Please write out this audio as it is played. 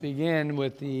Begin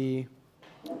with the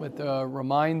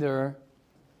reminder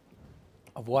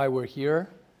of why we're here.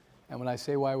 And when I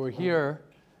say why we're here,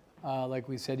 like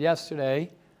we said yesterday,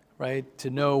 right,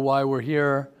 to know why we're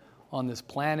here on this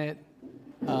planet.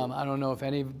 I don't know if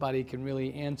anybody can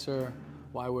really answer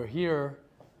why we're here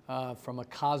from a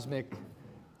cosmic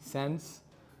sense.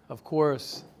 Of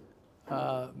course,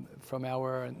 from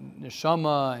our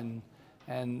neshama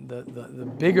and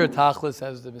the bigger tachlis,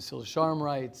 as the Mesil Sharm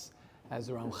writes, as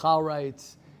the Ramchal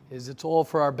writes, is it's all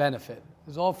for our benefit.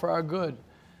 It's all for our good.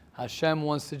 Hashem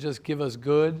wants to just give us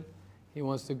good. He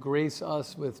wants to grace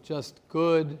us with just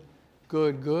good.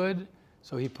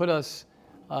 So He put us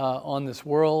on this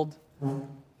world. We're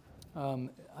not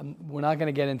going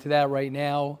to get into that right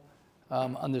now,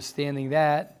 understanding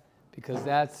that, because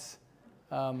that's,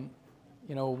 one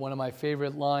of my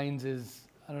favorite lines is,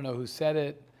 I don't know who said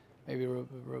it, maybe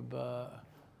Rabbi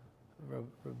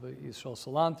Yisrael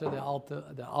Salanter,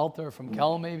 the Alter from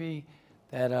Kel, maybe,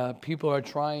 that people are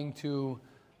trying to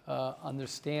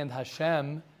understand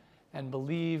Hashem and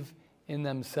believe in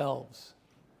themselves,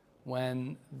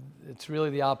 when it's really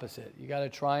the opposite. You got to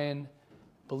try and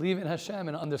believe in Hashem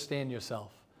and understand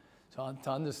yourself. So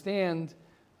to understand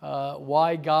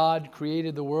why God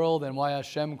created the world and why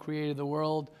Hashem created the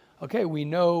world, okay, we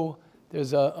know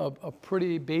there's a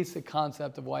pretty basic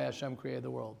concept of why Hashem created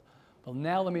the world. Well,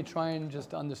 now let me try and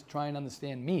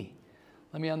understand me.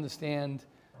 Let me understand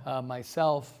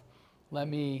myself. Let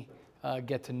me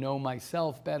get to know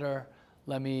myself better.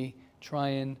 Let me try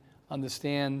and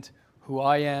understand who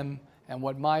I am and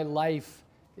what my life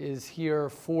is here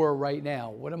for right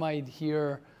now. What am I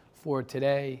here for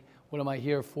today? What am I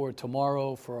here for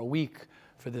tomorrow, for a week,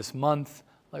 for this month?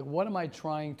 Like, what am I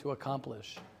trying to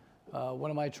accomplish? What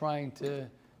am I trying to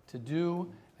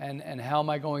do? And how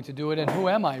am I going to do it? And who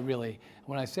am I really?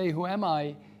 When I say who am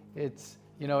I, it's,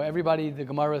 everybody, the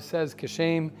Gemara says,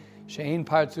 Kashem, She'ein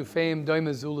Partzufeim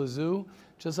Doime Zu Lezu.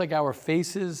 Just like our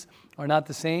faces are not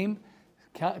the same,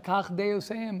 Kach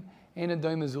Deuseim Eina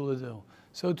Doime Zu Lezu.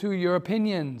 So too, your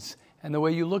opinions and the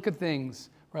way you look at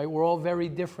things, right? We're all very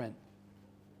different.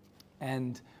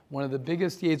 And one of the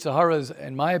biggest Yetzer Haras,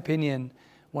 in my opinion,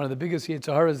 one of the biggest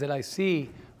Yetzer Haras that I see,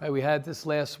 right? We had this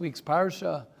last week's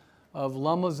parsha of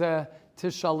Lamazeh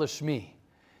Tishal Lishmi.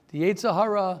 The Yetzer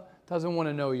Hara doesn't want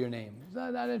to know your name. He's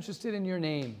not interested in your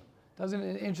name. Doesn't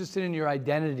interested in your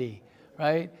identity,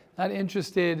 right? Not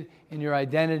interested in your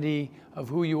identity of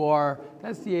who you are.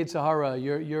 That's the Yetzer Hara.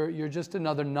 You're just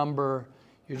another number.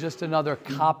 You're just another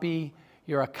copy.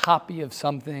 You're a copy of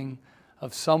something,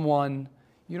 of someone.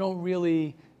 You don't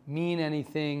really mean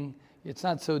anything. It's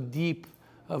not so deep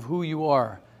of who you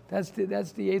are. That's the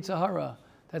Yetzer Hara.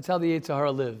 That's how the Yetzer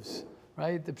Hara lives,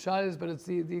 right? The pshat is, but it's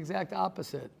the exact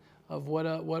opposite of what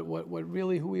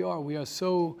really who we are. We are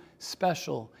so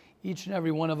special. Each and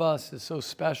every one of us is so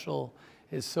special,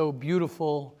 is so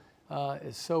beautiful,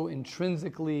 is so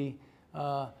intrinsically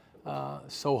so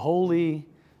holy,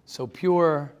 so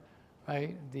pure,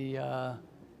 right? That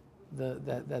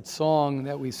song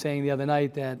that we sang the other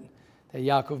night that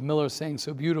Yaakov Miller sang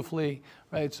so beautifully,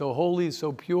 right? So holy,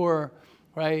 so pure.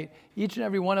 Right? Each and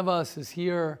every one of us is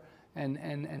here and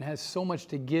has so much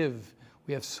to give.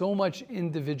 We have so much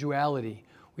individuality.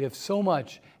 We have so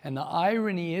much. And the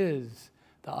irony is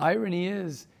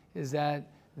that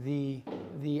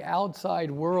the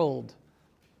outside world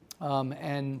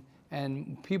and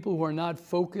people who are not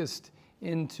focused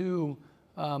into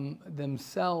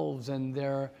themselves and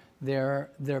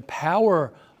their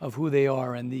power of who they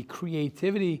are and the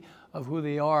creativity of who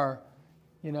they are,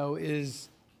 is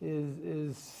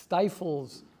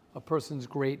stifles a person's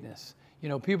greatness.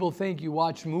 People think you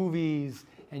watch movies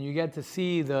and you get to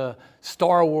see the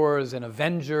Star Wars and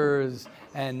Avengers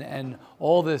and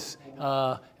all this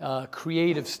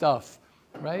creative stuff,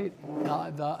 right?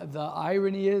 The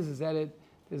irony is that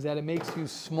it makes you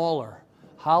smaller.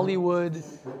 Hollywood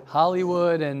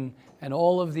and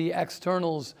all of the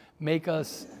externals make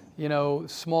us,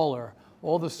 smaller.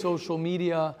 All the social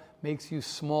media makes you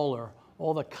smaller.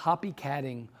 All the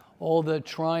copycatting, all the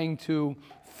trying to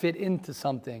fit into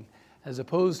something, as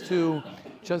opposed to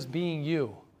just being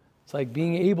you. It's like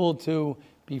being able to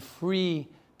be free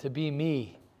to be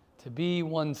me, to be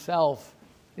oneself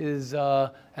is,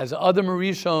 as Adam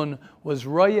Rishon was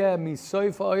Roya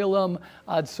Misofa Olam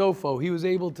Ad Sofo. He was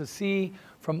able to see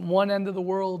from one end of the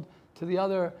world to the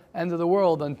other end of the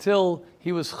world until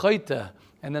he was Chayta,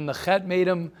 and then the Chet made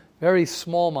him very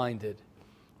small-minded.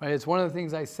 Right? It's one of the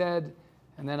things I said.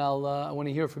 And then I want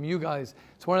to hear from you guys.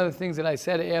 It's one of the things that I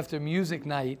said after music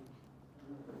night,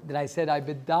 that I said I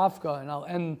bidafka, and I'll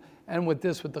end with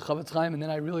this with the Chavetz Chaim, and then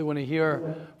I really want to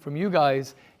hear from you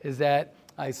guys, is that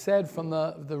I said from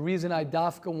the reason I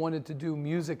dafka wanted to do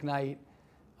music night,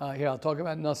 here I'll talk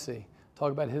about Nasi,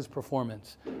 talk about his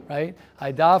performance, right?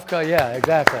 I dafka, yeah,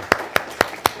 exactly.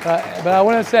 But I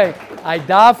want to say, I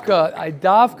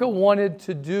dafka wanted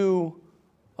to do,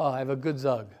 I have a good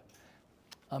zug.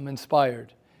 I'm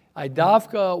inspired. I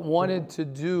dafka wanted to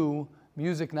do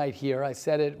music night here. I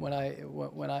said it when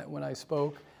I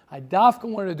spoke. I dafka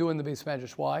wanted to do it in the Beis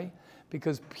Medrash. Why?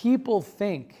 Because people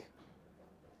think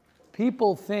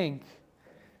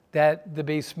that the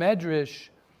Beis Medrash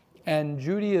and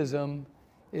Judaism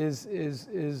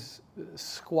is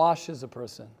squashes a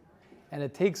person, and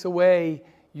it takes away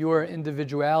your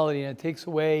individuality and it takes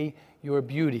away your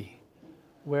beauty,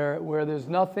 where there's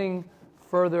nothing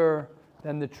further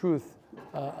than the truth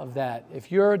of that. If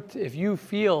you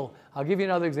feel, I'll give you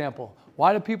another example.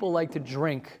 Why do people like to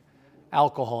drink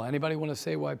alcohol? Anybody want to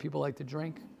say why people like to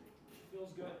drink?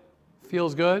 Feels good.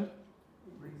 Feels good?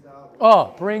 Brings out.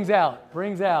 Oh, brings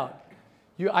out.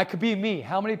 I could be me.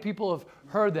 How many people have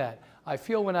heard that? I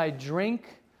feel when I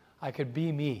drink, I could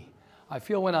be me. I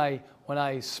feel when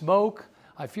I smoke,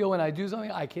 I feel when I do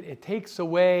something, it takes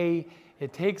away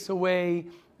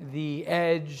the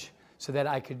edge so that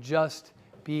I could just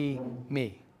be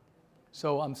me.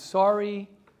 So I'm sorry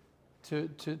to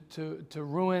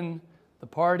ruin the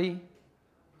party.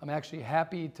 I'm actually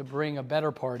happy to bring a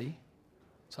better party.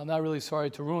 So I'm not really sorry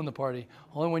to ruin the party.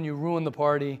 Only when you ruin the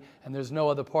party and there's no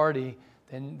other party,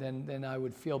 then I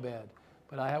would feel bad.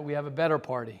 But we have a better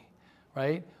party,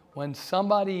 right? When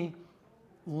somebody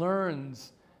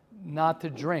learns not to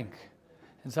drink,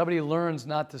 and somebody learns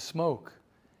not to smoke,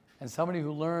 and somebody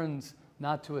who learns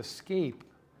not to escape,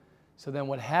 so then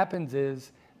what happens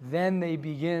is, then they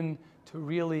begin to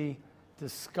really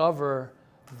discover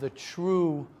the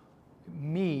true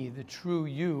me, the true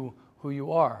you, who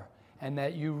you are. And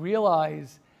that you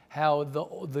realize how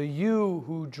the you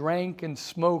who drank and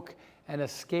smoked and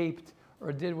escaped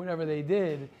or did whatever they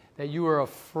did, that you were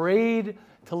afraid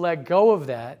to let go of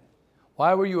that.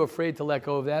 Why were you afraid to let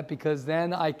go of that? Because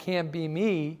then I can't be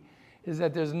me, is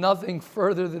that there's nothing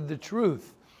further than the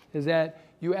truth, is that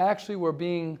you actually were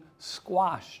being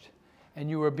squashed, and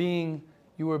you were being,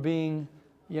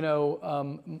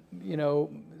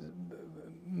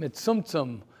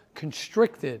 mitzumtzum,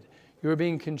 constricted. You were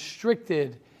being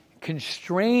constricted,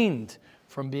 constrained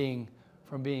from being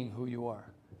who you are.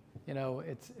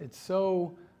 It's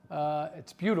so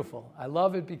it's beautiful. I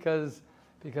love it because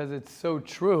it's so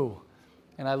true,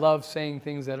 and I love saying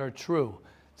things that are true.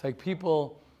 It's like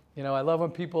people, I love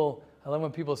when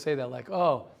people say that, like,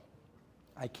 oh,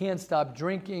 I can't stop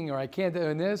drinking, or I can't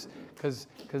do this because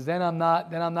then I'm not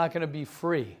going to be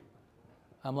free.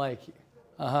 I'm like,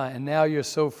 and now you're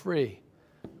so free,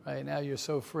 right? Now you're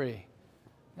so free.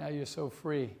 Now you're so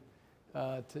free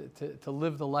to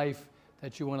live the life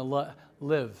that you want to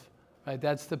live, right?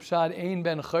 That's the pshat. Ein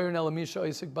ben chayrin elamisha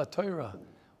oisik b'Torah.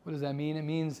 What does that mean? It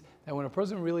means that when a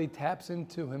person really taps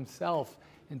into himself,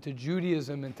 into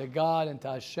Judaism, into God, into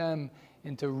Hashem,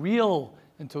 into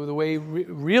the way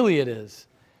really it is,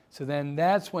 so then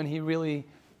that's when he really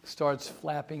starts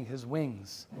flapping his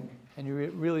wings, and you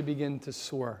really begin to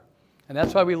soar. And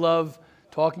that's why we love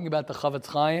talking about the Chavetz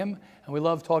Chaim, and we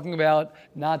love talking about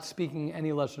not speaking any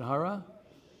Lashon Hara.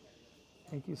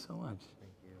 Thank you so much.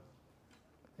 Thank you.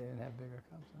 They didn't have bigger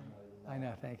cups. I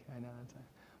know, thank you. I know, that's right.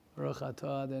 Baruch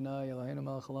atah Adonai Eloheinu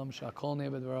melech haolam shehakol neh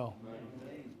b'dvaro.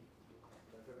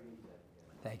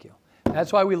 Thank you.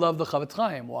 That's why we love the Chavetz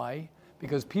Chaim. Why?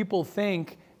 Because people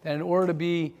think that in order to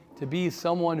be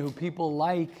someone who people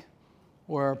like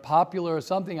or popular or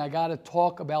something, I got to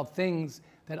talk about things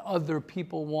that other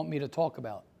people want me to talk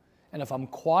about. And if I'm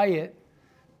quiet,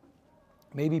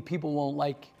 maybe people won't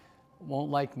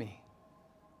like me.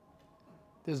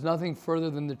 There's nothing further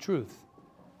than the truth.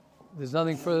 There's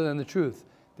nothing further than the truth.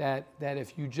 That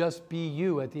if you just be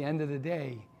you at the end of the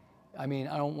day, I mean,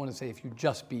 I don't want to say if you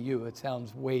just be you, it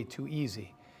sounds way too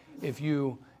easy. If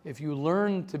you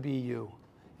learn to be you,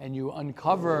 and you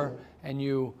uncover and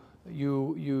you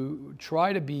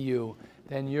try to be you,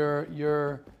 then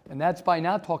you're and that's by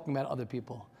not talking about other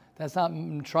people. That's not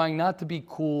trying not to be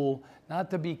cool,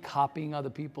 not to be copying other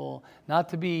people, not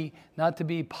to be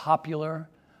popular,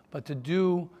 but to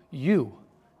do you.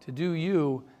 To do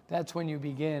you, that's when you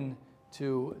begin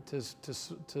to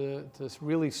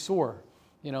really soar.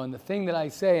 And the thing that I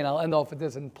say, and I'll end off with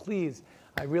this, and please,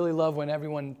 I really love when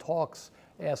everyone talks,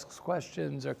 asks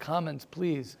questions or comments,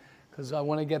 please, because I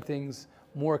want to get things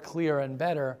more clear and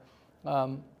better.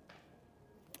 That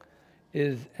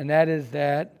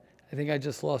I think I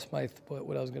just lost what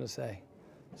I was going to say.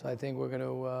 So I think we're going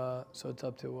to, so it's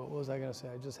up to, what was I going to say?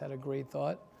 I just had a great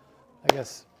thought. I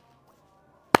guess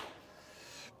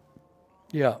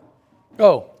Yeah.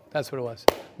 Oh, that's what it was.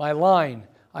 My line.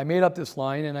 I made up this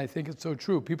line, and I think it's so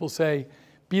true. People say,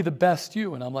 "Be the best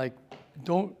you," and I'm like,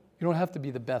 You don't have to be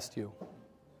the best you.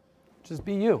 Just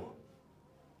be you.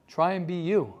 Try and be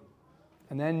you,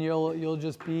 and then you'll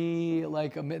just be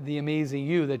like the amazing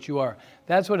you that you are.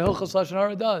 That's what Hilchos Lashon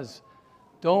Hara does.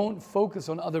 Don't focus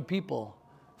on other people.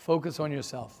 Focus on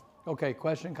yourself. Okay,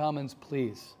 question, comments,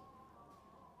 please.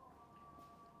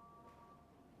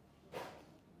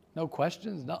 No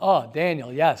questions? No. Oh,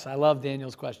 Daniel. Yes, I love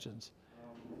Daniel's questions.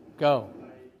 Go. In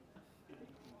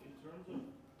terms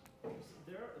of,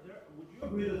 would you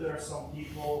agree that there are some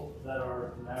people that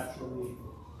are naturally,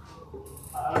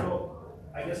 I don't know,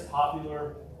 I guess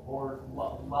popular or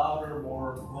louder,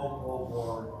 more vocal,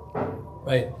 more?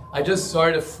 Right. I just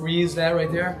started to freeze that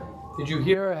right there. Did you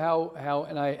hear how?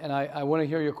 And I want to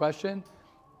hear your question.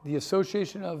 The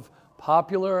association of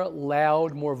popular,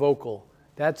 loud, more vocal.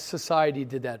 That society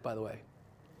did that, by the way.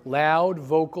 Loud,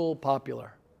 vocal,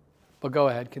 popular. But go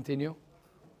ahead, continue.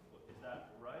 Is that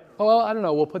right? Oh, well, I don't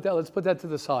know. Let's put that to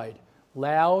the side.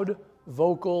 Loud,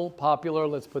 vocal, popular.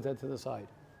 Let's put that to the side.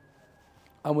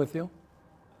 I'm with you.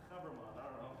 Never mind,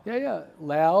 I don't know. Yeah.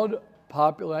 Loud,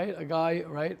 popular, right? A guy,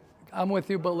 right? I'm with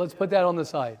you, but let's put that on the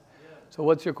side. Yeah. So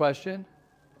what's your question?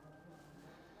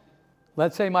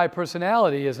 Let's say my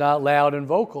personality is not loud and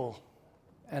vocal,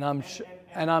 and I'm shy.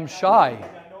 I know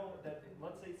that,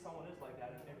 let's say someone is like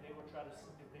that, and if they were to try to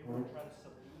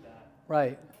subdue that,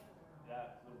 Right.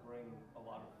 that would bring a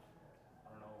lot of, I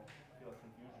don't know, I feel like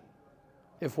confusion.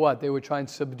 If what? They would try and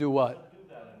subdue what? Subdue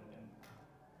that and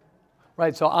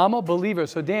Right. So I'm a believer.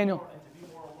 So Daniel. and to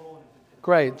be more alone.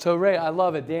 Great. So Ray, I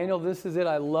love it. Daniel, this is it.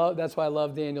 That's why I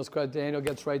love Daniel's question. Daniel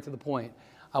gets right to the point.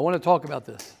 I want to talk about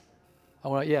this.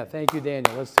 Thank you,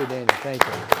 Daniel. Let's do Daniel. Thank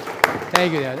you.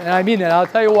 Thank you, Daniel. And I mean that. I'll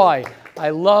tell you why.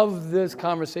 I love this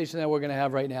conversation that we're going to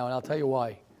have right now, and I'll tell you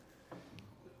why.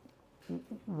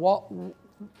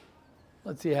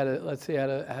 Let's see how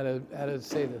to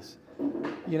say this.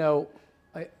 You know,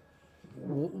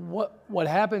 what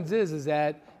happens is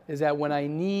that when I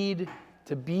need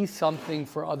to be something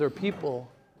for other people,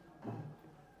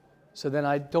 so then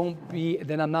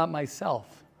I'm not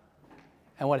myself.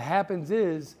 And what happens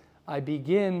is I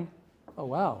begin, oh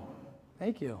wow,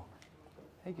 thank you,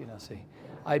 Nasi.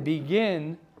 I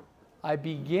begin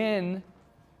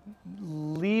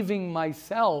leaving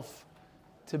myself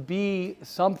to be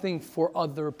something for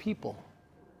other people.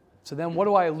 So then what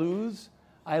do I lose?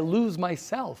 I lose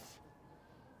myself.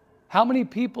 How many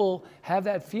people have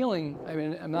that feeling? I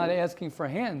mean, I'm not asking for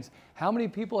hands. How many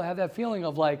people have that feeling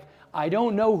of like, I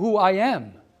don't know who I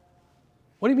am?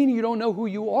 What do you mean you don't know who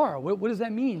you are? What does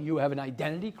that mean? You have an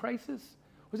identity crisis?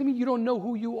 What does it mean you don't know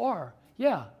who you are?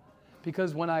 Yeah,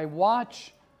 because when I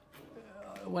watch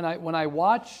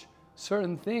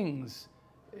certain things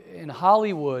in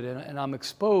Hollywood and I'm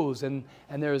exposed and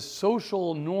there's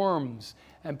social norms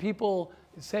and people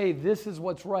say this is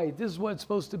what's right, this is what it's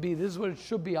supposed to be, this is what it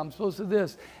should be, I'm supposed to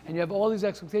this, and you have all these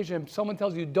expectations and someone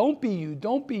tells you don't be you,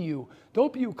 don't be you,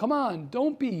 don't be you, come on,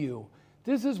 don't be you.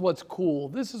 This is what's cool.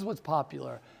 This is what's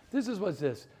popular. This is what's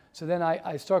this. So then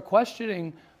I start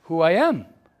questioning who I am.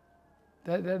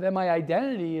 That my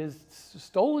identity is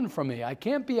stolen from me. I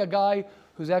can't be a guy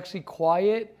who's actually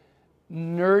quiet,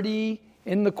 nerdy,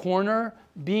 in the corner,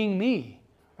 being me,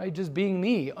 right? Just being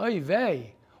me. Oy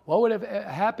vey. What would have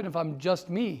happened if I'm just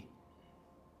me?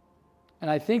 And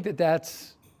I think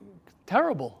that's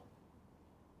terrible.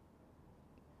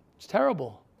 It's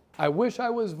terrible. I wish I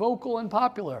was vocal and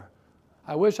popular.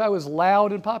 I wish I was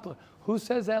loud and popular. Who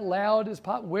says that loud is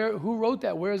popular? Who wrote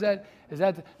that? Where is that?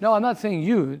 No, I'm not saying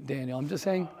you, Daniel. I'm just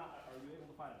saying. Are you able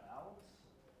to find a balance?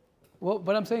 Well,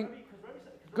 but I'm saying.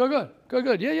 Good.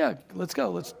 Yeah. Let's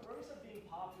go. Ravi said being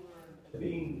popular and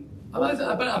being.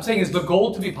 I'm saying, is the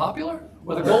goal to be popular?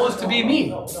 Or the goal is to be me?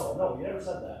 No, you never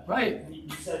said that. Right. You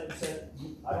said,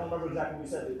 I don't remember exactly what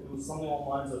you said. It was something along the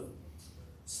lines of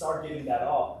start giving that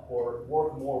up or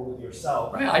work more with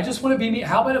yourself. Right. I just want to be me.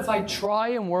 How about if I try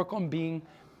and work on being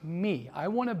me? I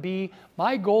want to be,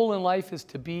 my goal in life is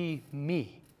to be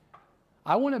me.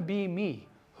 I want to be me.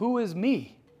 Who is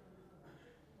me?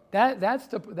 That's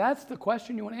the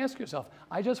question you want to ask yourself.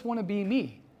 I just want to be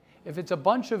me. If it's a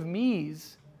bunch of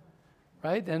me's,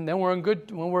 right, then we're in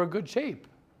good shape.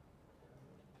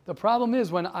 The problem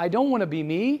is when I don't want to be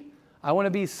me, I want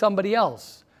to be somebody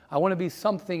else. I want to be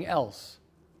something else.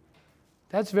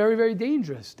 That's very, very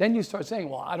dangerous. Then you start saying,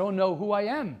 well, I don't know who I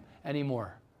am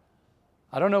anymore.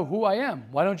 I don't know who I am.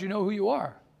 Why don't you know who you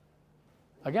are?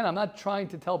 Again, I'm not trying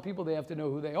to tell people they have to know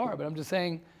who they are, but I'm just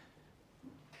saying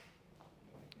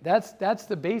that's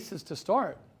the basis to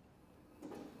start.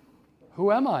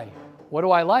 Who am I? What do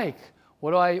I like?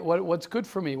 What's good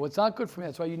for me? What's not good for me?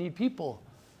 That's why you need people.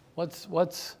 But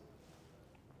it's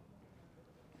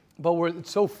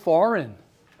so foreign.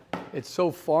 It's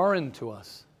so foreign to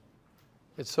us.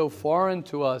 It's so foreign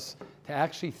to us to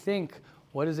actually think,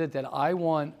 what is it that I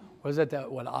want? What is it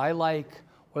that what I like?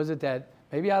 What is it that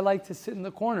maybe I like to sit in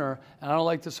the corner and I don't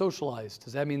like to socialize?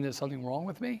 Does that mean there's something wrong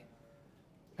with me?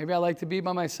 Maybe I like to be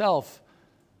by myself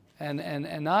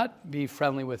and not be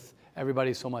friendly with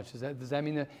everybody so much. Does that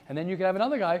mean that? And then you can have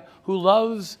another guy who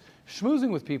loves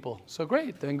schmoozing with people. So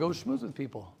great, then go schmooze with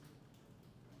people.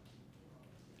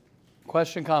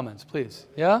 Question, comments, please.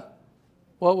 Yeah?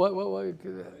 What? I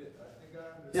think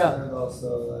I understand also,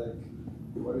 like,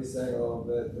 what he's saying a little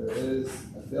bit.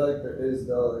 I feel like there is,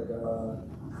 though, like,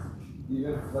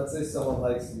 even, let's say someone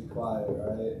likes to be quiet,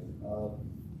 right?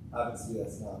 Obviously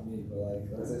that's not me, but like,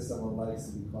 let's say someone likes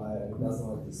to be quiet and doesn't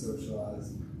like to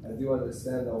socialize. I do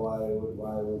understand, though, why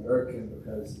it would irk him,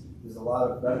 because there's a lot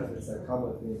of benefits that come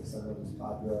with being someone who's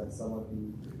popular and someone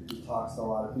who talks to a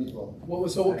lot of people.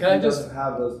 So can I just doesn't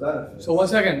have those benefits? So 1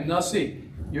 second, Nasi,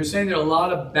 you're saying there are a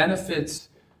lot of benefits.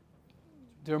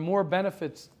 There are more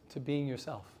benefits to being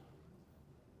yourself.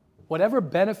 Whatever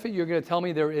benefit you're going to tell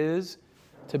me there is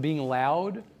to being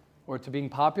loud or to being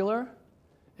popular,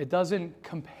 it doesn't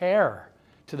compare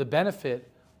to the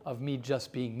benefit of me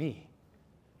just being me.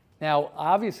 Now,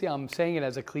 obviously, I'm saying it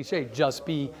as a cliche, just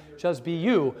be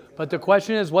you. But the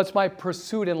question is, what's my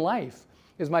pursuit in life?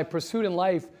 Is my pursuit in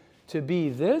life to be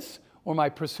this, or my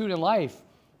pursuit in life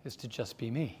is to just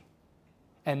be me?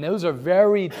 And those are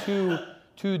very two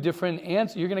different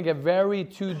answers. You're going to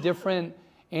get two different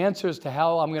answers to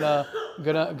how I'm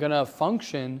gonna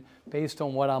function based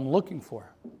on what I'm looking for.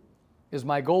 Is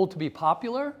my goal to be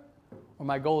popular, or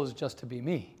my goal is just to be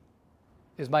me?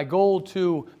 Is my goal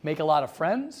to make a lot of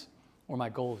friends, or my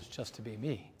goal is just to be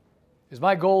me? Is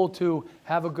my goal to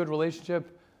have a good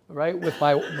relationship, right, with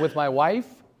my wife,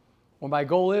 or my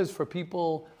goal is for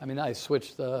people? I mean, I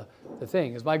switched the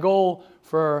thing. Is my goal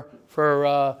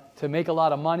to make a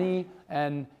lot of money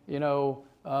and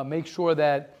make sure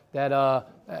that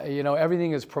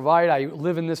everything is provided? I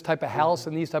live in this type of house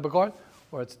and these type of cars,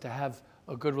 or it's to have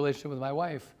a good relationship with my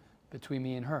wife between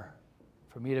me and her,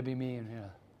 for me to be me and her.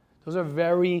 Those are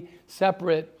very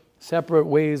separate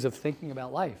ways of thinking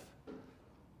about life.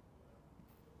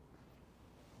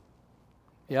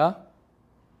 Yeah?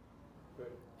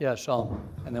 Yeah, Shalom.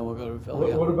 And then we'll go to Phil.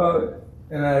 Yeah. What about,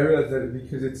 and I realize that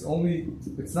because it's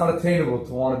not attainable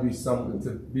to want to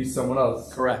be someone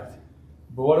else. Correct.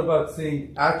 But what about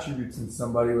seeing attributes in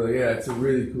somebody? Like, yeah, it's a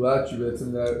really cool attribute.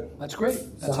 That's great.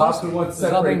 So how can one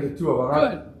separate the two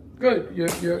of them?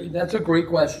 Good. That's a great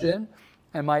question.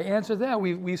 And my answer to that,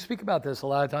 we speak about this a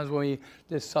lot of times when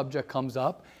this subject comes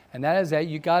up, and that is that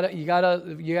you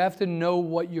have to know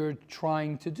what you're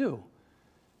trying to do.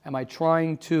 Am I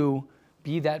trying to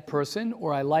be that person,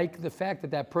 or I like the fact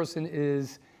that person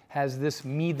has this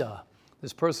midah.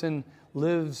 This person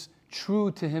lives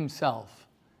true to himself.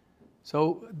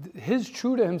 So his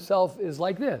true to himself is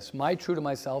like this. My true to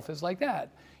myself is like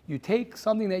that. You take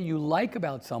something that you like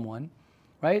about someone,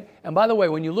 right? And by the way,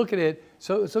 when you look at it,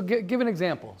 so give an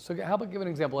example. So how about give an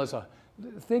example?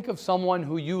 Think of someone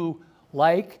who you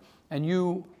like, and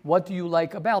what do you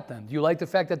like about them? Do you like the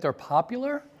fact that they're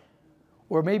popular?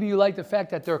 Or maybe you like the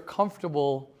fact that they're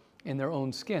comfortable in their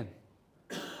own skin.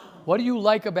 What do you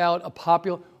like about a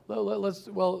popular?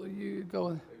 You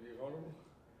go.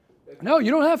 No,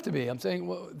 you don't have to be. I'm saying,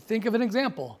 think of an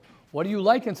example. What do you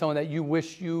like in someone that you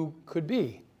wish you could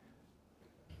be?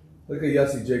 Look at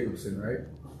Yossi Jacobson, right?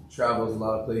 Travels a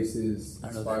lot of places,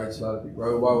 inspires a lot of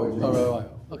people. Why would you? Right.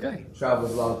 Okay.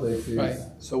 Travels a lot of places. Right.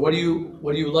 So what do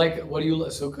you like?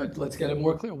 So good. Let's get it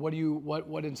more clear.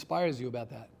 What inspires you about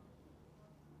that?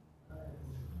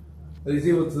 That he's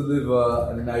able to live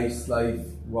a nice life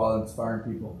while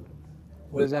inspiring people.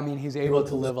 What does that mean? He's able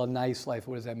to live a nice life.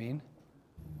 What does that mean?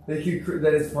 That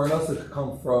his parnassa could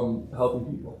come from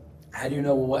helping people. How do you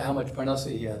know how much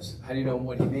parnassa he has? How do you know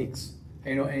what he makes? How do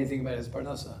you know anything about his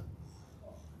parnassa?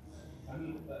 I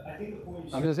mean, I think the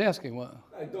point. I'm just asking. What?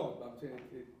 I don't. I'm saying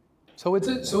it. So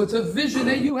it's a vision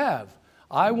that you have.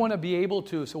 I want to be able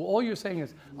to. So all you're saying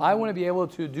is, I want to be able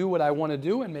to do what I want to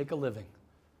do and make a living.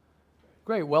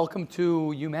 Great. Welcome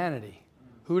to humanity.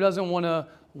 Who doesn't want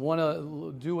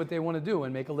to do what they want to do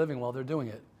and make a living while they're doing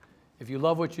it? If you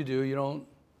love what you do, you don't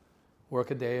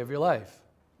work a day of your life.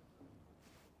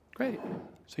 Great.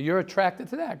 So you're attracted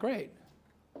to that. Great.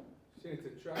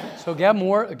 So get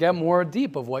more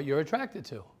deep of what you're attracted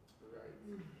to.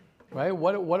 Right?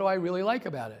 What do I really like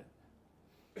about it?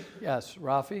 Yes,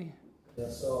 Rafi? Yeah,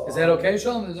 so, is that okay,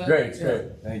 Shalom? Great.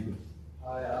 Thank you.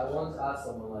 I once asked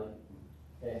someone like,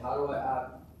 hey, how do I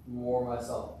act more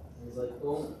myself? And he's like,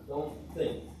 don't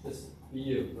think, just be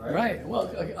you, right? Right.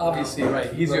 Well, obviously,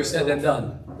 right. Easier said than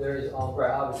done. There's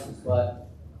right, obviously, but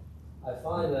I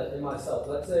find that in myself,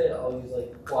 let's say I'll use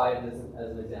like quiet as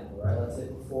an example, right? Let's say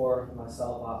before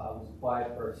myself, I was a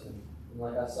quiet person. And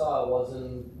like I saw, I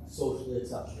wasn't socially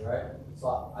accepted, right?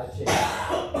 So I changed.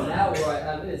 And now where I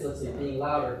am is, let's say, being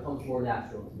louder comes more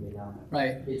natural to me now.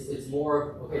 Right. It's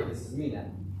more, okay, this is me now.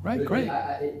 Right, But great.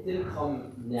 It didn't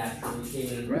come naturally, it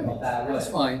came in Right. a bad way. That's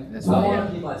fine. That's I fine. want Yeah.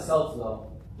 to be myself though.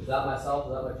 Is that myself?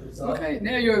 Is that my true self? Okay,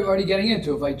 now you're already getting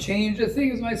into it. If I change the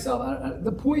thing as myself,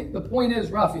 the point is,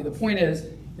 Rafi, the point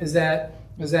is that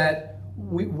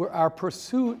our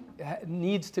pursuit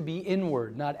needs to be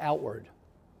inward, not outward.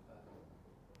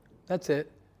 That's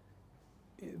it.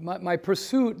 My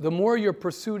pursuit, the more your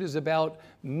pursuit is about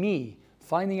me,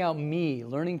 finding out me,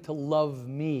 learning to love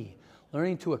me,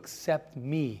 learning to accept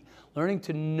me, learning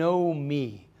to know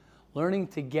me, learning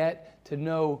to get to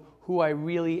know who I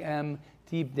really am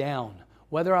deep down.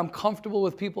 Whether I'm comfortable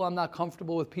with people, I'm not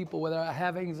comfortable with people. Whether I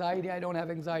have anxiety, I don't have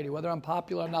anxiety. Whether I'm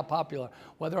popular, I'm not popular.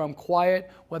 Whether I'm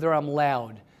quiet, whether I'm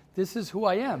loud. This is who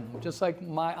I am. Just like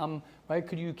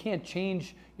right? You can't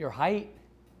change your height.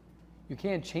 You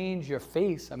can't change your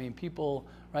face. I mean, people,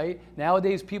 right?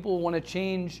 Nowadays, people want to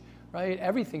change, right?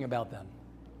 Everything about them.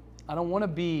 I don't want to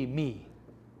be me.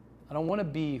 I don't want to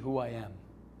be who I am.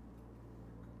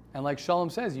 And like Shalom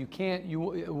says, it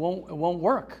won't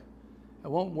work. It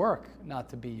won't work not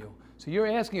to be you. So you're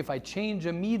asking if I change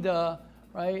a midah,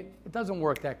 right? It doesn't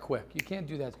work that quick. You can't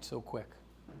do that so quick.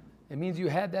 It means you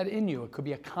had that in you. It could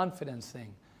be a confidence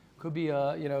thing. It could be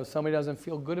somebody doesn't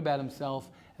feel good about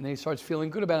himself, and then he starts feeling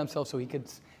good about himself, so he could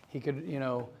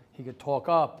talk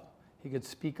up, he could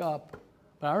speak up.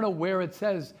 But I don't know where it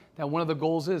says that one of the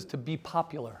goals is to be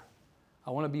popular.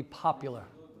 I want to be popular.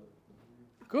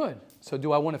 Good. So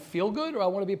do I want to feel good or I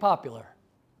want to be popular?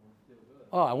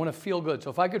 Oh, I want to feel good. So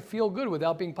if I could feel good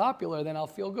without being popular, then I'll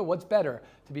feel good. What's better,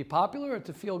 to be popular or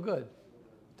to feel good?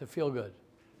 To feel good.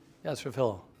 Yes, Rav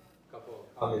Hillel. A couple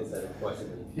of comments and a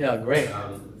question. Yeah, great.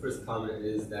 The first comment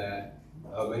is that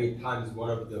many times one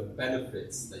of the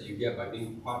benefits that you get by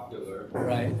being popular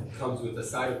comes with a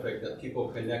side effect that people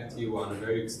connect to you on a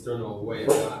very external way,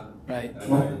 not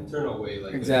an internal way.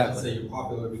 Like let's say you're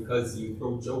popular because you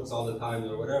throw jokes all the time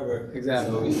or whatever.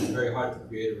 Exactly. So it's very hard to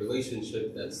create a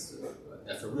relationship that's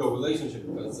a real relationship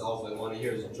because all they want to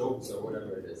hear is jokes or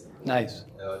whatever it is. Nice.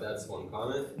 That's one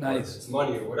comment. Nice. Or it's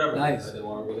money or whatever. Nice. They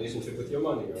want a relationship with your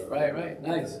money. Or, Right.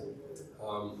 Nice.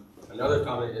 Another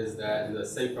comment is that in the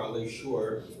Sefer Alei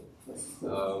Shur,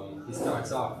 he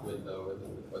starts off with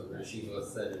what Rashiva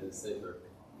said in the Sefer,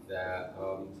 that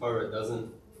Torah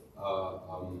doesn't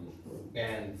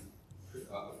ban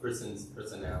a person's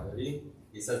personality.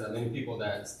 He says that many people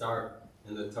that start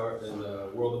in the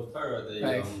world of Torah,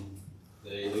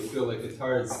 they feel like the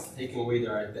Torah is taking away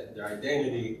their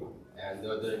identity, and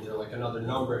they're like another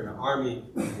number in an army.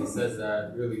 And he says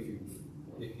that really,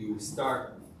 if you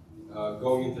start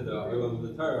going into the Olam of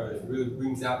the Torah, it really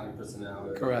brings out your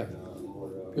personality. Correct.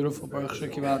 Beautiful. Baruch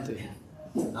Shekivanti.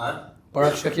 Huh?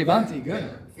 Baruch Shekivanti. Good.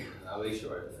 Alei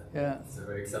Shur. Yeah. It's a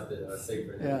very accepted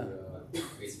Sefer in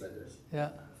base vendors.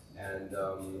 Yeah. And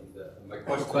my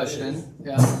question is,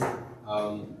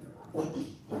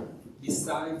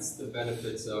 besides the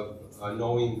benefits of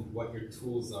knowing what your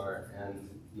tools are and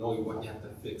knowing what you have to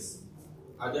fix,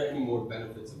 are there any more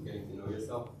benefits of getting to know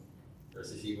yourself?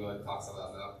 Versus Shiva talks a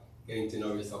lot about getting to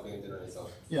know yourself.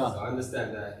 Yeah. So I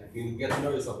understand that if you get to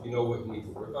know yourself, you know what you need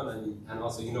to work on, and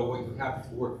also you know what you have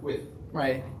to work with.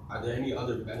 Right. Are there any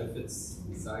other benefits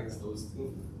besides those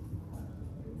two?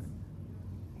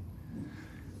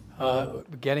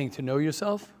 Getting to know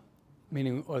yourself?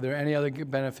 Meaning, are there any other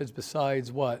benefits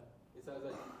besides what? It says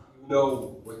that you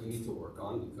know what you need to work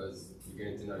on because you're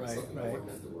getting to know yourself. You know what you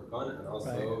have to work on, and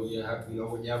also you have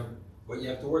what you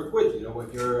have to work with. You know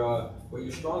what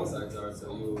your strong sides are,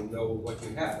 so you know what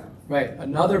you have. Right.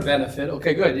 Another benefit.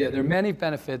 Okay, good. Yeah, there are many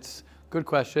benefits. Good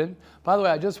question. By the way,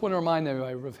 I just want to remind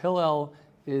everybody, Rav Hillel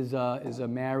is a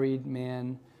married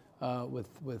man with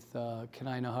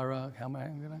Kenai Nahara. How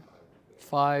many?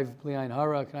 5 Bli Ayin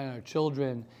Hara, Kenai Nahara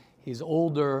children. He's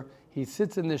older. He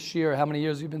sits in this shir. How many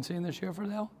years have you been sitting this shir for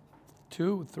now?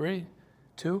 2, 3,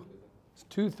 2?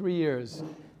 2, 3 years.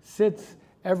 Sits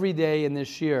every day in this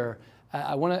shir.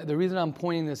 The reason I'm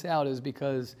pointing this out is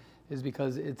because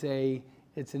it's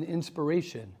an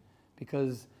inspiration.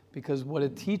 Because what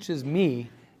it teaches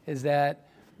me is that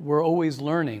we're always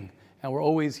learning.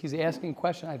 And he's asking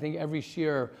questions. I think every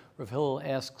shir, Rav Hillel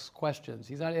asks questions.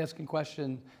 He's not asking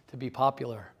questions to be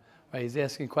popular, Right? He's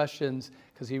asking questions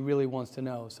because he really wants to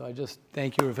know. So I just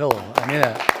thank you, Rav Hillel. I mean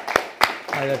that.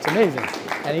 That's amazing.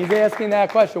 And he's asking that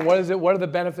question, what is it? What are the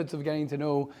benefits of getting to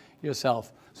know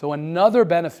yourself? So another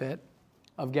benefit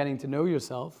of getting to know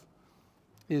yourself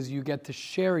is you get to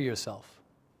share yourself.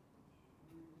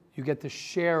 You get to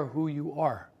share who you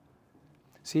are.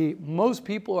 See, most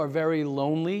people are very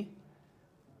lonely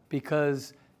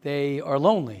because they are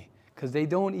lonely, because they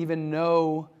don't even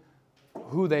know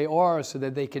who they are so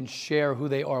that they can share who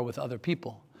they are with other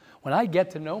people. When I get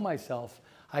to know myself,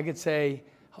 I could say,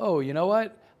 oh, you know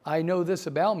what? I know this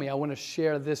about me. I want to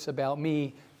share this about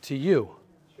me to you.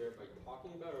 Share it by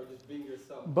talking about it or just being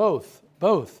yourself?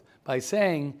 Both. By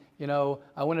saying, you know,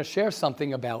 I want to share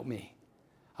something about me.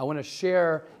 I want to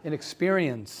share an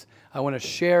experience. I want to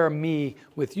share me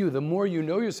with you. The more you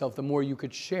know yourself, the more you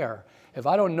could share. If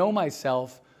I don't know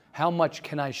myself, how much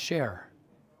can I share?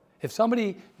 If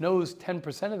somebody knows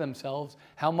 10% of themselves,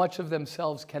 how much of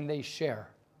themselves can they share?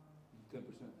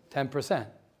 10%.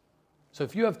 So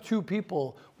if you have two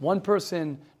people, one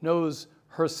person knows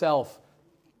herself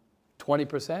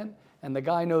 20%, and the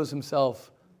guy knows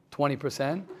himself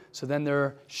 20%, so then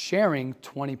they're sharing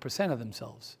 20% of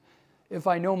themselves. If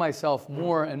I know myself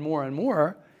more and more and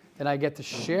more, then I get to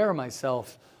share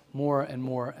myself more and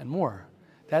more and more.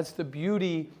 That's the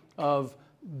beauty of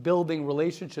building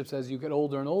relationships as you get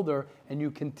older and older, and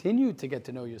you continue to get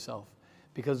to know yourself.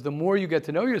 Because the more you get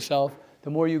to know yourself, the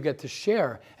more you get to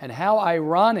share. And how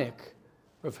ironic,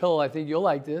 Rav Hillel, I think you'll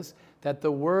like this, that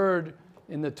the word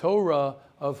in the Torah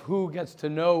of who gets to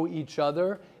know each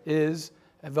other is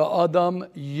V'adam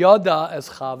yada es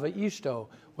chava ishto,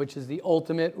 which is the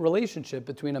ultimate relationship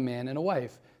between a man and a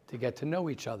wife, to get to know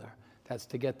each other. That's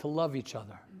to get to love each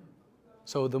other.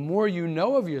 So the more you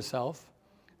know of yourself,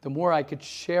 the more I could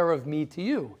share of me to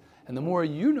you. And the more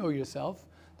you know yourself,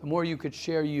 the more you could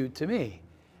share you to me.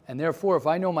 And therefore, if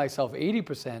I know myself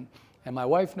 80% and my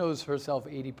wife knows herself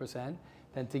 80%,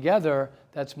 then together,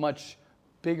 that's much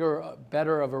bigger,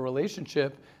 better of a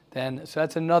relationship than, so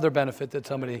that's another benefit that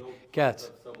somebody gets.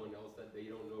 Someone else that they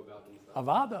don't know about themselves.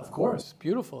 Avada, of course,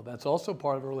 beautiful. That's also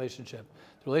part of a relationship.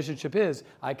 The relationship is,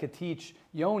 I could teach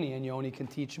Yoni and Yoni can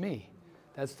teach me.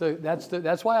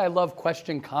 That's why I love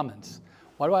question comments.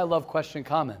 Why do I love question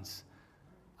comments?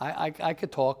 I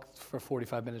could talk for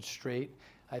 45 minutes straight.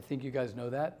 I think you guys know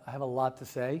that. I have a lot to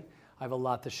say. I have a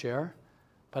lot to share.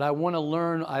 But I want to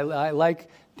learn. I like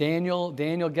Daniel.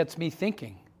 Daniel gets me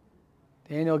thinking.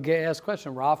 Daniel asks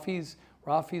questions.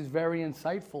 Rafi's very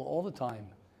insightful all the time.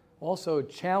 Also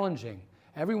challenging.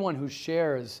 Everyone who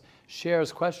shares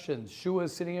questions.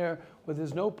 Shua's sitting here with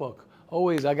his notebook.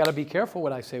 Always, I got to be careful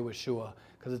what I say with Shua.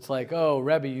 Because it's like, oh,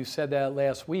 Rebbe, you said that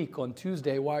last week on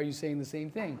Tuesday. Why are you saying the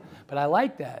same thing? But I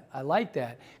like that.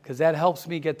 Because that helps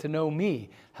me get to know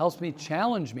me. Helps me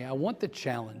challenge me. I want the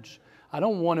challenge. I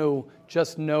don't want to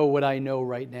just know what I know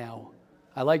right now.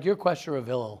 I like your question, Rav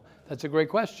Hillel. That's a great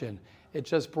question. It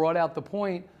just brought out the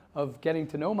point of getting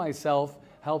to know myself,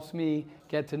 helps me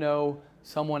get to know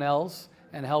someone else,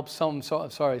 and helps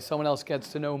someone else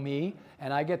gets to know me,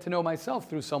 and I get to know myself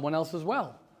through someone else as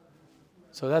well.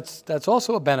 So that's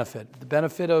also a benefit. The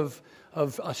benefit of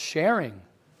sharing,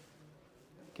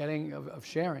 of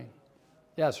sharing.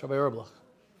 Yes, Rabbi Erblich.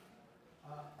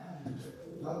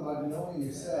 About knowing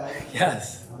yourself.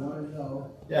 Yes. I want to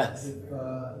know. Yes. If,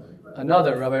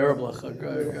 Another Rabbi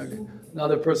Erblich,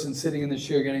 another person sitting in the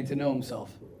chair getting to know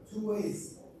himself. two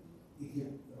ways. If you're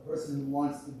a person who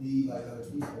wants to be like other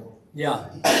people. Yeah.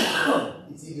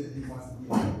 It's either that he wants to be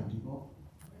like other people,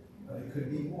 but it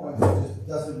could be more that he just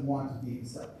doesn't want to be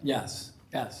himself. Yes.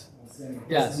 I'm saying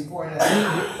Yes. Before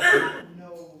that,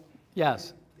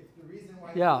 Yes. if the reason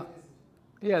why Yeah.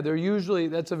 Yeah, they're usually,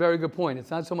 that's a very good point.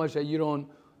 It's not so much that you want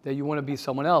to be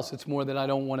someone else. It's more that I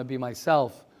don't want to be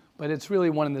myself. But it's really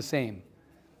one and the same.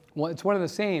 Well, it's one and the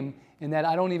same in that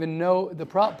I don't even know,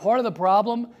 part of the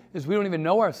problem is we don't even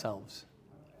know ourselves.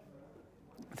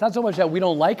 It's not so much that we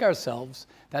don't like ourselves.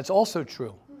 That's also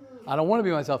true. I don't want to be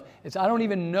myself. It's I don't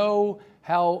even know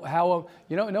how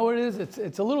you know what it is?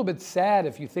 It's a little bit sad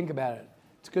if you think about it.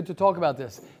 It's good to talk about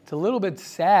this. It's a little bit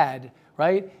sad,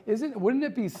 right? Wouldn't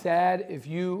it be sad if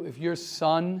your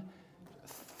son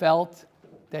felt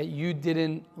that you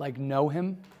didn't know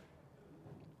him?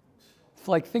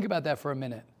 Think about that for a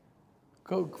minute.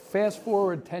 Go fast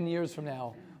forward 10 years from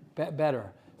now,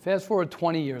 better. Fast forward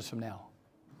 20 years from now,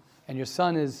 and your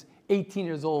son is 18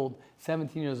 years old,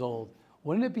 17 years old.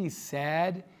 Wouldn't it be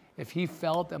sad if he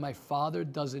felt that my father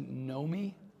doesn't know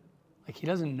me? He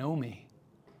doesn't know me.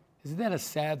 Isn't that a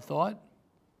sad thought?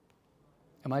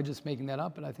 Am I just making that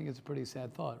up? But I think it's a pretty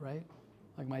sad thought, right?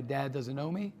 My dad doesn't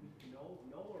know me? Know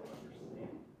or understand?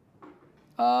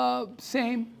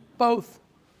 Same, both.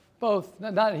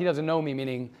 Not he doesn't know me,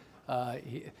 meaning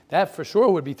that for sure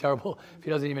would be terrible if he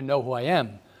doesn't even know who I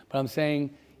am. But I'm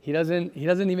saying he doesn't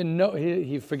even know.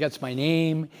 He forgets my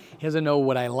name. He doesn't know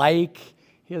what I like.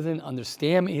 He doesn't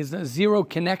understand me. He has zero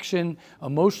connection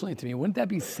emotionally to me. Wouldn't that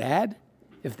be sad?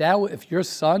 If your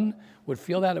son would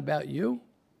feel that about you,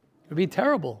 it would be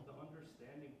terrible. The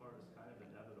understanding part is kind of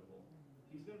inevitable.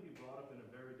 He's going to be brought up in a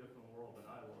very different world than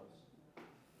I was.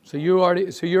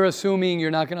 So you're assuming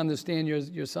you're not going to understand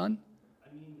your son?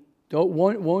 I mean,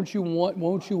 don't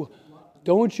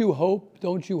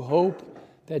you hope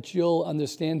that you'll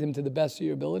understand him to the best of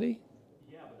your ability?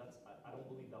 yeah, but I don't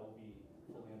believe that will be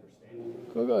fully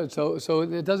understandable. Good. So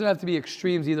it doesn't have to be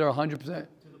extremes, either 100%. To the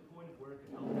point of where it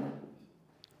can help him.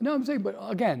 No, I'm saying, but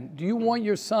again, do you want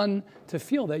your son to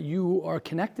feel that you are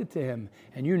connected to him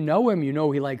and you know him, you know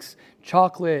he likes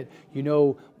chocolate, you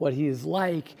know what he is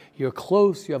like, you're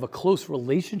close, you have a close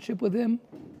relationship with him?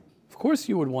 Of course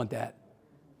you would want that.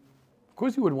 Of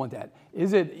course you would want that.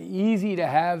 Is it easy to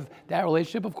have that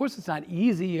relationship? Of course it's not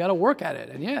easy. You got to work at it.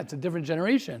 And yeah, it's a different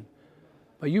generation.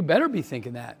 But you better be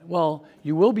thinking that. Well,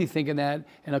 you will be thinking that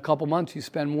in a couple months. You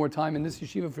spend more time in this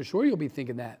yeshiva, for sure you'll be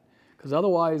thinking that. Because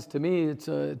otherwise, to me, it's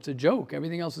a joke.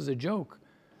 Everything else is a joke.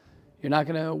 You're not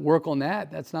going to work on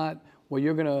that. That's not what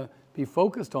you're going to be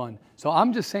focused on. So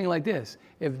I'm just saying like this.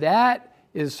 If that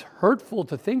is hurtful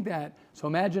to think that, so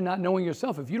imagine not knowing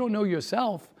yourself. If you don't know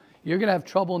yourself, you're going to have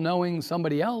trouble knowing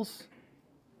somebody else.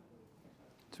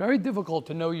 It's very difficult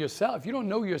to know yourself. If you don't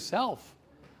know yourself,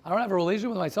 I don't have a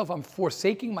relationship with myself, I'm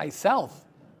forsaking myself.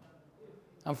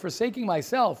 I'm forsaking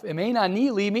myself. Emein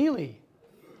li mili.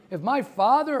 If my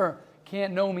father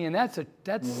can't know me, and that's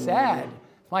sad.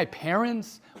 My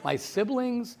parents, my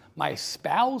siblings, my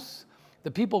spouse,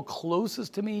 the people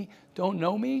closest to me don't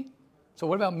know me. So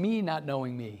what about me not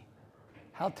knowing me?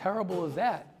 How terrible is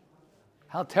that?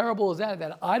 How terrible is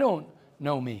that I don't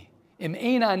know me? Im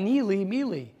ein ani li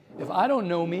mili. If I don't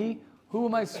know me, who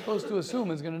am I supposed to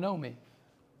assume is going to know me?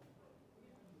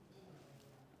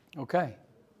 Okay.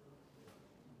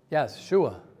 Yes,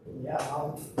 Shua. Yeah,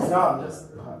 no, just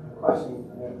a question.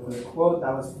 The quote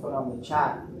that was put on the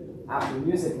chat after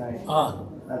music night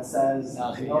that says,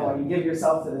 when you give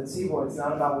yourself to the tzibur, it's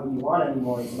not about what you want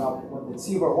anymore, it's about what the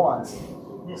tzibur wants.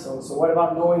 So what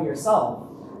about knowing yourself?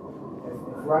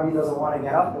 If Rabbi doesn't want to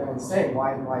get up there and sing,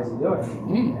 why is he doing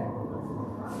it?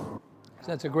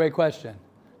 That's a great question.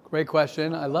 Great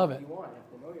question. I love it.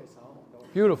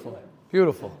 Beautiful.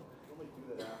 Beautiful.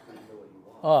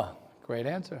 Great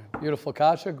answer. Beautiful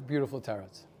kasha, beautiful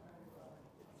teretz.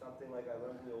 Something like I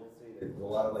learned the old say that a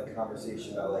lot of like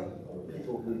conversation about like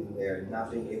people being there, not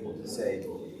being able to say,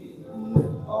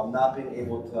 not being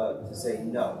able to say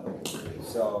no.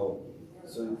 So,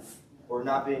 or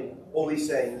not being always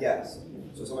saying yes.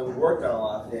 So something we worked on a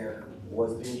lot there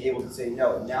was being able to say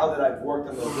no. Now that I've worked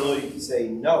on the ability to say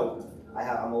no,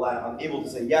 I'm able to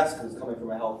say yes because it's coming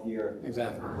from a healthier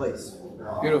place.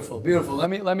 Beautiful, beautiful.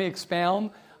 Let me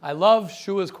expound. I love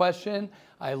Shua's question.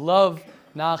 I love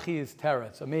Nachi's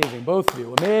teretz. Amazing, both of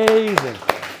you. Amazing.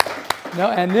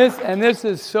 No, and this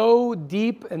is so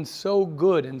deep and so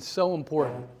good and so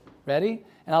important. Ready?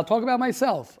 And I'll talk about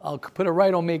myself. I'll put it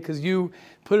right on me because you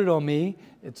put it on me.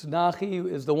 It's Nachi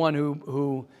is the one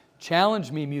who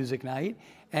challenged me music night,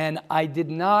 and I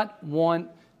did not want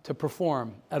to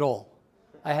perform at all.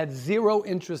 I had zero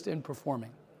interest in performing.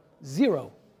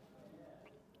 Zero.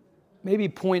 Maybe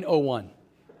 0.01.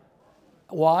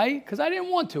 Why? Because I didn't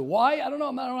want to. Why? I don't know.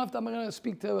 I'm going to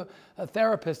speak to a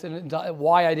therapist and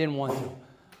why I didn't want to.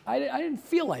 I didn't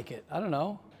feel like it. I don't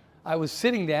know. I was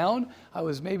sitting down. I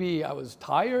was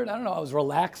tired. I don't know. I was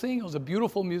relaxing. It was a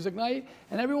beautiful music night,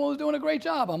 and everyone was doing a great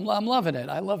job. I'm loving it.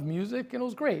 I love music, and it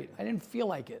was great. I didn't feel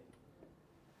like it.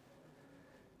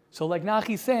 So like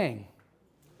Nachi's saying,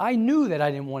 I knew that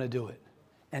I didn't want to do it.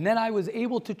 And then I was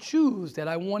able to choose that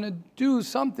I want to do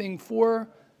something for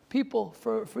people,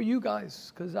 for you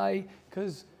guys, because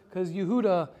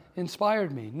Yehuda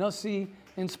inspired me. Nasi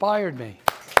inspired me.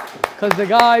 Because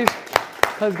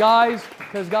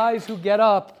guys who get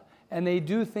up and they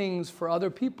do things for other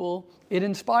people, it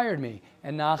inspired me.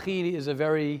 And Nachi is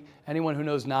anyone who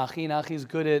knows Nachi's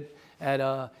good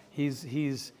at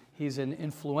he's an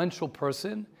influential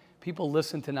person. People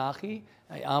listen to Nachi.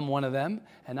 I'm one of them.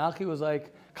 And Nachi was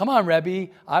like, come on, Rebbe,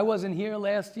 I wasn't here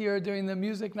last year during the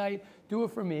music night. Do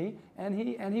it for me. And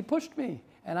he pushed me.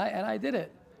 And I did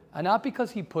it. And not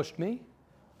because he pushed me,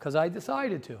 because I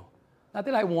decided to. Not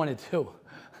that I wanted to.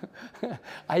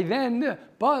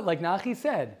 But like Nachi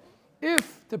said,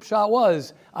 if the pshat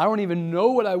was, I don't even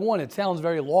know what I want, it sounds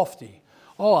very lofty.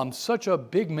 oh, I'm such a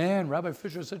big man, Rabbi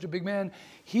Fisher is such a big man,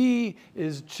 he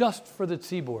is just for the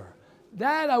tzibur.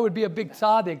 That I would be a big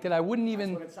tzaddik that I wouldn't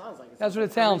even. That's what it sounds like. That's what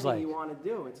it sounds like. You want to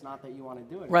do. It's not that you want to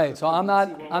do it. Right. So I'm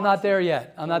not there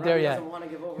yet. I'm not there yet.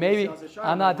 Maybe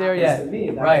I'm not there yet.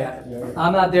 Right.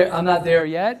 I'm not there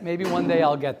yet. Maybe one day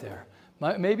I'll get there.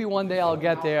 Maybe one day I'll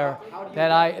get there.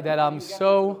 That I'm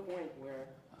so.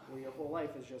 Where your whole life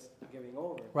is just giving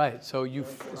over. Right. So you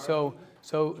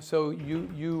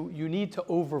need to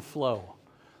overflow.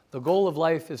 The goal of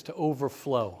life is to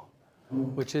overflow,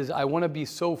 which is I want to be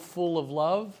so full of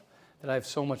love that I have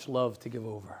so much love to give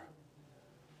over.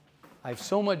 I have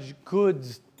so much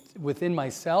goods within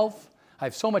myself. I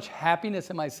have so much happiness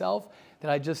in myself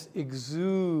that I just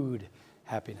exude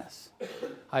happiness.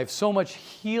 I have so much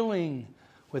healing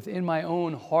within my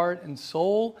own heart and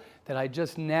soul that I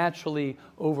just naturally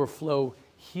overflow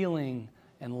healing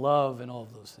and love and all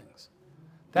of those things.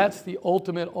 That's the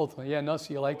ultimate. Yeah,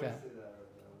 Nasi, you like that?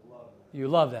 You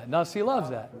love that. Nasi loves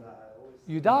that.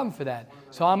 You daven for that.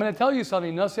 So I'm going to tell you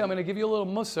something, Nasi. I'm going to give you a little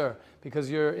musar because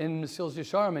you're in Mesilas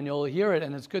Yesharim and you'll hear it,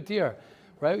 and it's good to hear,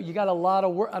 right? You got a lot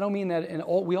of work. I don't mean that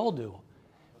we all do.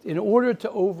 In order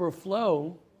to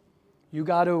overflow, you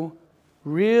got to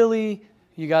really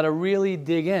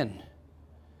dig in,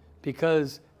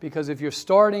 because if you're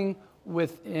starting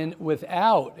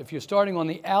if you're starting on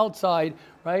the outside,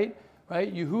 right?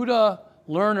 Yehuda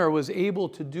Lerner was able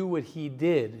to do what he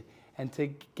did and to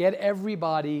get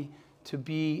everybody to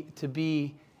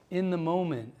be in the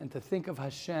moment and to think of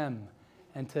Hashem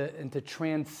and to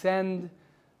transcend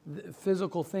the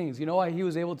physical things. You know why he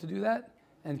was able to do that?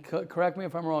 And correct me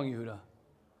if I'm wrong, Yehuda.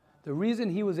 The reason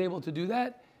he was able to do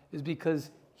that is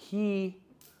because he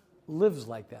lives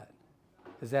like that.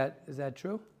 Is that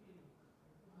true?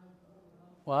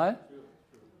 What?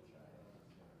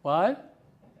 What?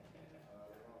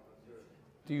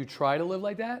 Do you try to live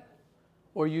like that?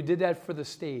 Or you did that for the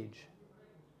stage?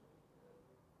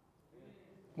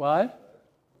 What?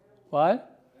 Right.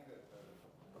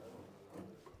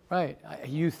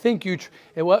 You think you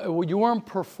weren't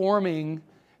performing.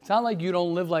 It's not like you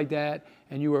don't live like that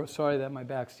and you were, sorry that my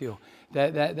back's to you,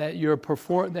 that you're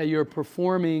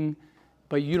performing,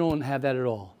 but you don't have that at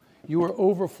all. You were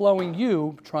overflowing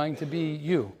you, trying to be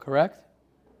you, correct?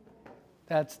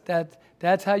 That's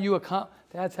how you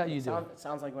that's how you do it. It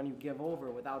sounds like when you give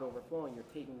over without overflowing, you're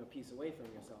taking a piece away from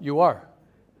yourself. You are.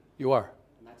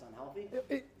 And that's unhealthy?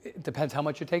 It depends how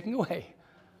much you're taking away.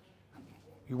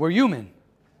 We're human.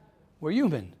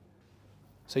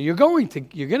 So you're gonna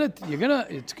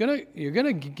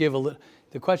give a little.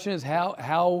 The question is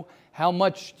how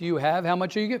much do you have? How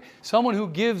much are you giving? Someone who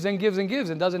gives and gives and gives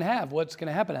and doesn't have, what's going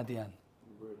to happen at the end?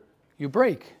 You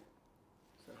break.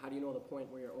 So how do you know the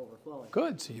point where you're overflowing?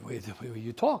 Good. So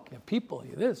you talk. You have people.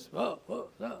 You this.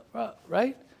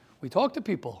 Right? We talk to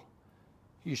people.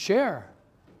 You share.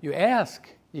 You ask.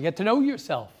 You get to know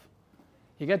yourself.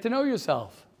 You got to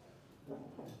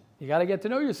get to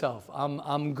know yourself.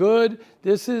 I'm good.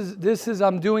 This is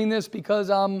I'm doing this because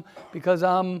I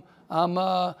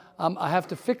have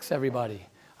to fix everybody.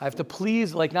 I have to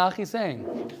please, like Nachi's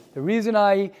saying. The reason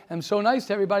I am so nice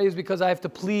to everybody is because I have to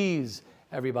please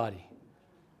everybody.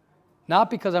 Not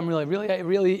because I'm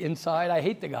really inside, I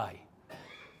hate the guy.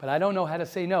 But I don't know how to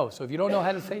say no. So if you don't know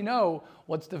how to say no,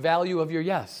 what's the value of your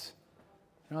yes?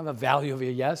 You don't have a value of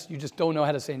your yes. You just don't know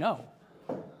how to say no.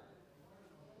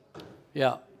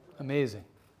 Yeah. Amazing.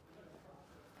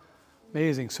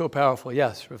 So powerful.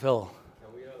 Yes, Rafil.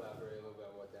 Can we elaborate a little bit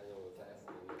on what Daniel was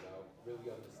asking about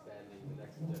really understanding the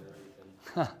next generation?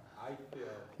 I feel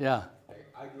like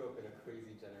I grew up in a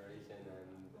crazy generation and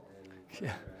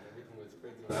everything was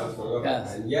crazy when I was growing up.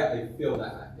 Yes. And yet I feel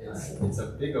that it's a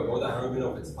bigger goal that I don't even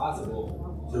know if it's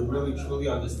possible to really truly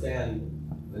understand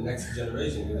the next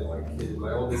generation. You know,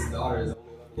 my oldest daughter is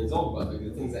only 11 years old, but like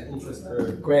the things that interest her,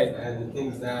 and the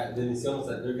things that the decisions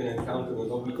that they're going to encounter with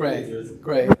all teenagers,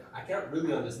 I can't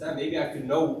really understand. Maybe I could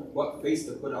know what face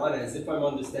to put on as if I'm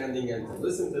understanding and to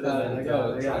listen to them and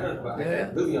try to, but I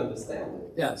can't really understand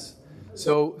it. Yes.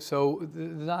 So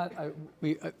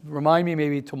remind me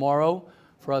maybe tomorrow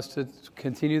for us to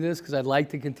continue this, because I'd like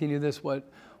to continue this. What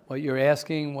you're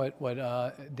asking, what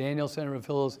Daniel Senator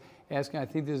Rafil is asking, I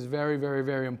think this is very, very,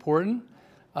 very important.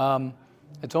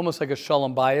 It's almost like a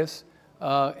shalom bias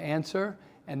answer,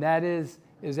 and that is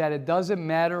that it doesn't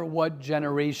matter what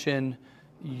generation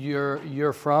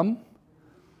you're from.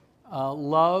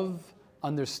 Love,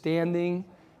 understanding,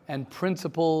 and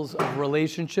principles of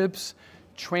relationships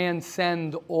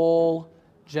transcend all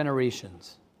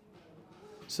generations.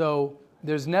 So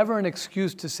there's never an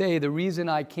excuse to say the reason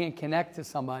I can't connect to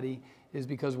somebody is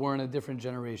because we're in a different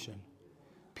generation.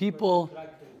 people, Could I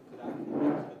connect with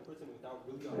the person without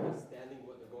really understanding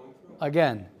what they're going through?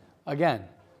 again,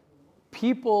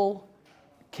 people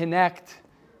connect,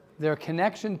 their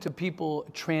connection to people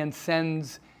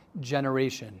transcends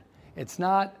generation. It's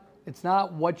not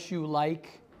what you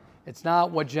like, it's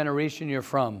not what generation you're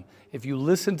from. If you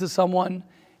listen to someone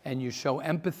and you show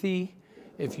empathy,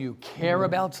 if you care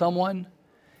about someone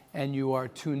and you are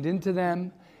tuned into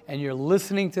them and you're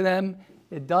listening to them,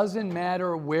 it doesn't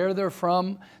matter where they're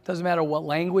from, doesn't matter what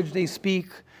language they speak,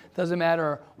 doesn't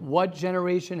matter what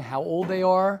generation, how old they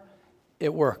are,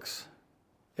 it works.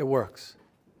 It works.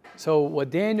 So what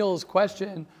Daniel's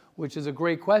question, which is a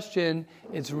great question,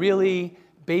 it's really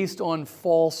based on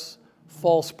false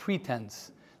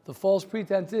pretense. The false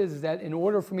pretense is that in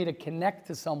order for me to connect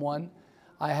to someone,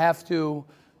 I have to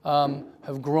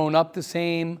have grown up the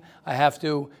same. I have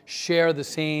to share the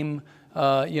same,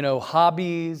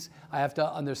 hobbies. I have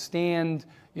to understand,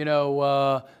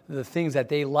 the things that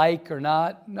they like or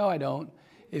not. No, I don't.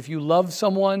 If you love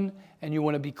someone and you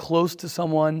want to be close to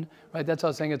someone, right? That's what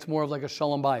I was saying. It's more of like a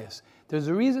shalom bias. There's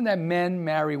a reason that men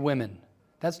marry women.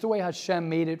 That's the way Hashem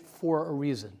made it for a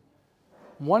reason.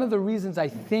 One of the reasons I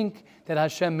think that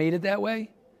Hashem made it that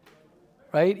way,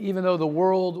 right? Even though the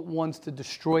world wants to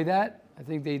destroy that, I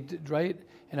think they did, right?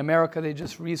 In America, they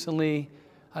just recently,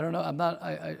 I don't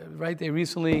know, right? They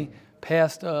recently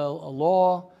passed a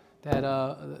law that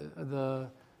the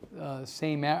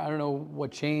same, I don't know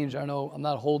what changed. I don't know, I'm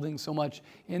not holding so much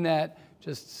in that.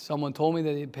 Just someone told me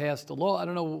that they passed a law. I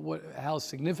don't know how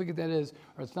significant that is,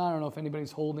 or it's not. I don't know if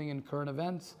anybody's holding in current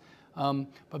events.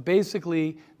 But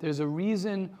basically, there's a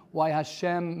reason why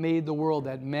Hashem made the world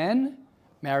that men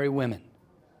marry women.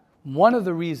 One of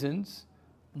the reasons,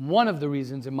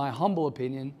 in my humble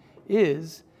opinion,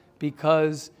 is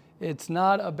because it's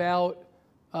not about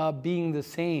being the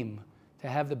same to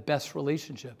have the best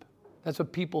relationship. That's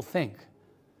what people think.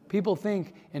 People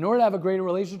think in order to have a great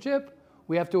relationship,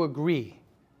 we have to agree.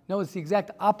 No, it's the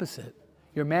exact opposite.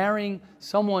 You're marrying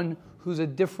someone who's a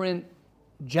different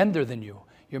gender than you.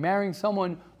 You're marrying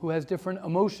someone who has different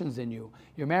emotions than you.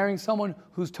 You're marrying someone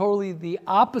who's totally the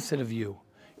opposite of you.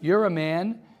 You're a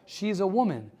man, she's a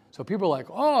woman. So people are like,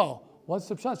 oh, what's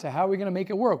the pshat? So how are we going to make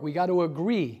it work? We got to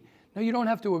agree. No, you don't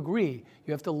have to agree.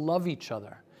 You have to love each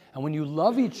other. And when you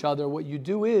love each other, what you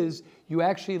do is you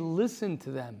actually listen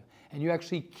to them and you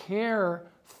actually care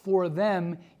for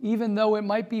them, even though it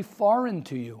might be foreign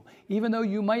to you, even though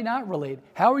you might not relate.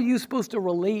 How are you supposed to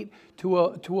relate to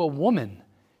a woman?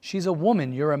 She's a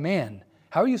woman, you're a man.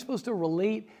 How are you supposed to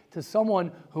relate to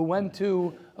someone who went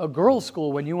to a girls'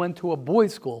 school when you went to a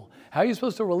boys' school? How are you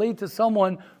supposed to relate to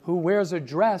someone who wears a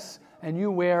dress and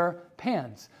you wear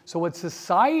pants? So what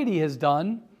society has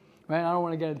done, right? I don't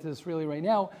want to get into this really right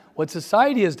now. What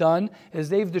society has done is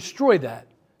they've destroyed that.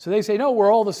 So they say, no,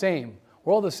 we're all the same.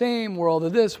 We're all the same. We're all the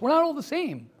this. We're not all the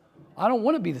same. I don't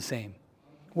want to be the same.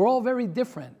 We're all very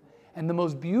different. And the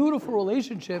most beautiful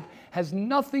relationship has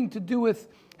nothing to do with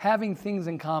having things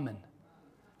in common.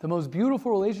 The most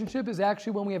beautiful relationship is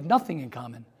actually when we have nothing in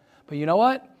common. But you know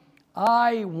what?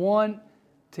 I want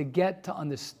to get to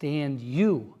understand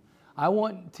you. I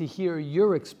want to hear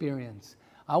your experience.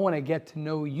 I want to get to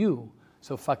know you.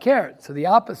 So fakir, so the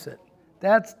opposite.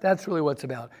 That's really what it's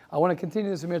about. I want to continue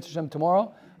this Amir Hashem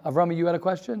tomorrow. Avrami, you had a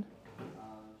question?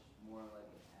 More like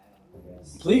an add-on, I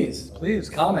guess. Please,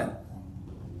 comment.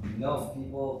 No,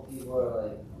 people are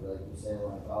like you say,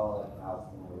 like, oh, like how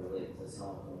can I relate to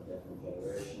someone from a different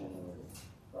generation, or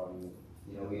probably,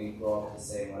 we didn't grow up the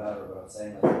same, whatever. But I'm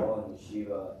saying, like, all in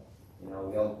yeshiva,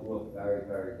 we all grew up very,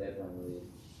 very differently,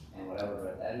 and whatever. But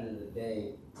at the end of the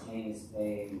day, pain is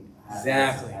pain.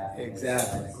 Exactly.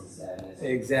 Sadness is sadness.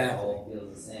 Exactly. It all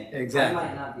feels the same. Exactly. I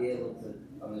might not be able to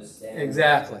understand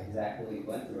exactly what you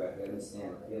went through. I can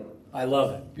understand the feeling. I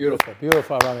love it.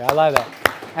 Beautiful, Rami. I like that.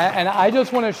 And I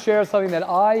just want to share something that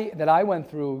I went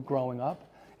through growing up,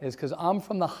 is because I'm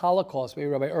from the Holocaust. Maybe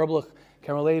Rabbi Erblich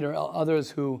can relate, or others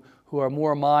who are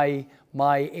more my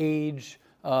age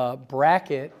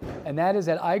bracket, and that is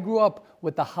that I grew up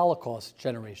with the Holocaust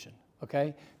generation.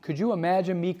 Okay? Could you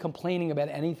imagine me complaining about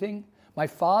anything? My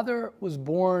father was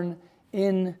born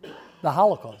in the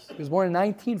Holocaust. He was born in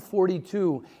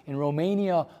 1942 in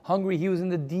Romania, Hungary. He was in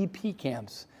the DP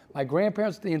camps. My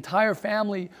grandparents, the entire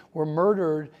family, were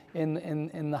murdered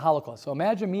in the Holocaust. So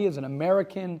imagine me as an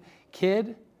American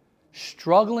kid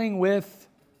struggling with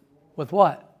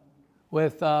what?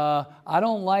 With, I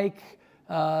don't like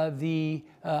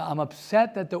I'm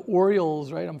upset that the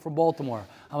Orioles, right? I'm from Baltimore.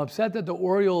 I'm upset that the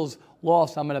Orioles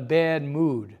lost. I'm in a bad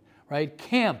mood, right?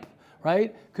 Camp,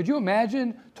 right? Could you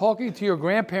imagine talking to your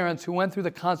grandparents who went through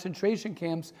the concentration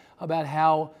camps about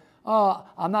how Oh,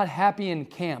 I'm not happy in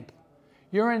camp.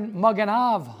 You're in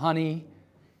Maganav, honey.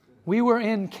 We were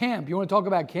in camp. You want to talk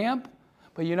about camp?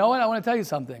 But you know what? I want to tell you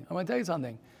something.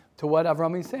 To what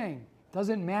Avraham is saying. It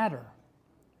doesn't matter.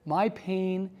 My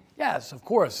pain, yes, of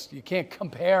course, you can't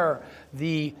compare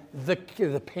the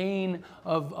pain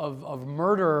of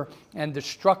murder and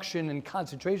destruction in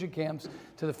concentration camps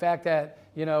to the fact that,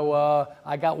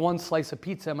 I got one slice of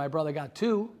pizza and my brother got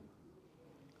two.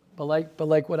 But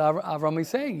like what Avraham is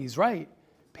saying, he's right.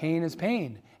 Pain is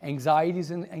pain. Anxiety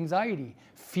is anxiety.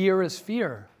 Fear is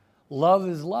fear. Love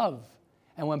is love.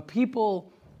 And when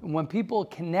people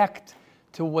connect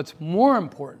to what's more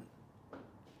important,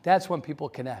 that's when people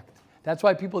connect. That's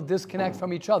why people disconnect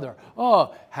from each other.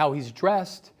 Oh, how he's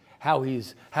dressed, how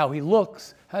he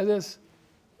looks, how this.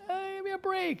 Give me a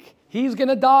break. He's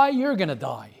gonna die. You're gonna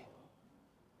die.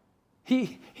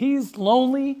 He's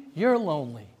lonely. You're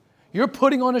lonely. You're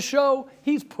putting on a show.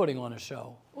 He's putting on a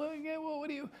show.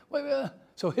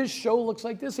 So his show looks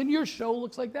like this, and your show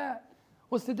looks like that.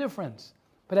 What's the difference?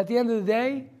 But at the end of the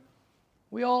day,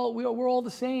 we're all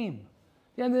the same.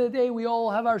 At the end of the day, we all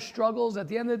have our struggles. At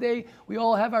the end of the day, we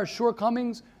all have our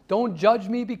shortcomings. Don't judge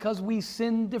me because we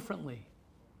sin differently.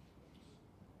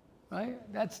 Right?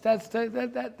 That's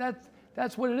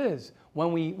what it is.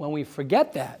 When we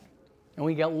forget that and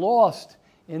we get lost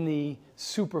in the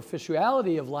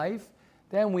superficiality of life,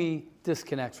 then we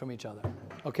disconnect from each other.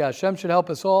 Okay, Hashem should help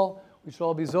us all. We should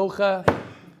all be zocha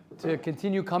to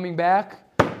continue coming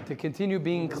back, to continue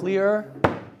being clear,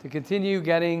 to continue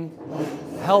getting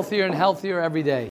healthier and healthier every day.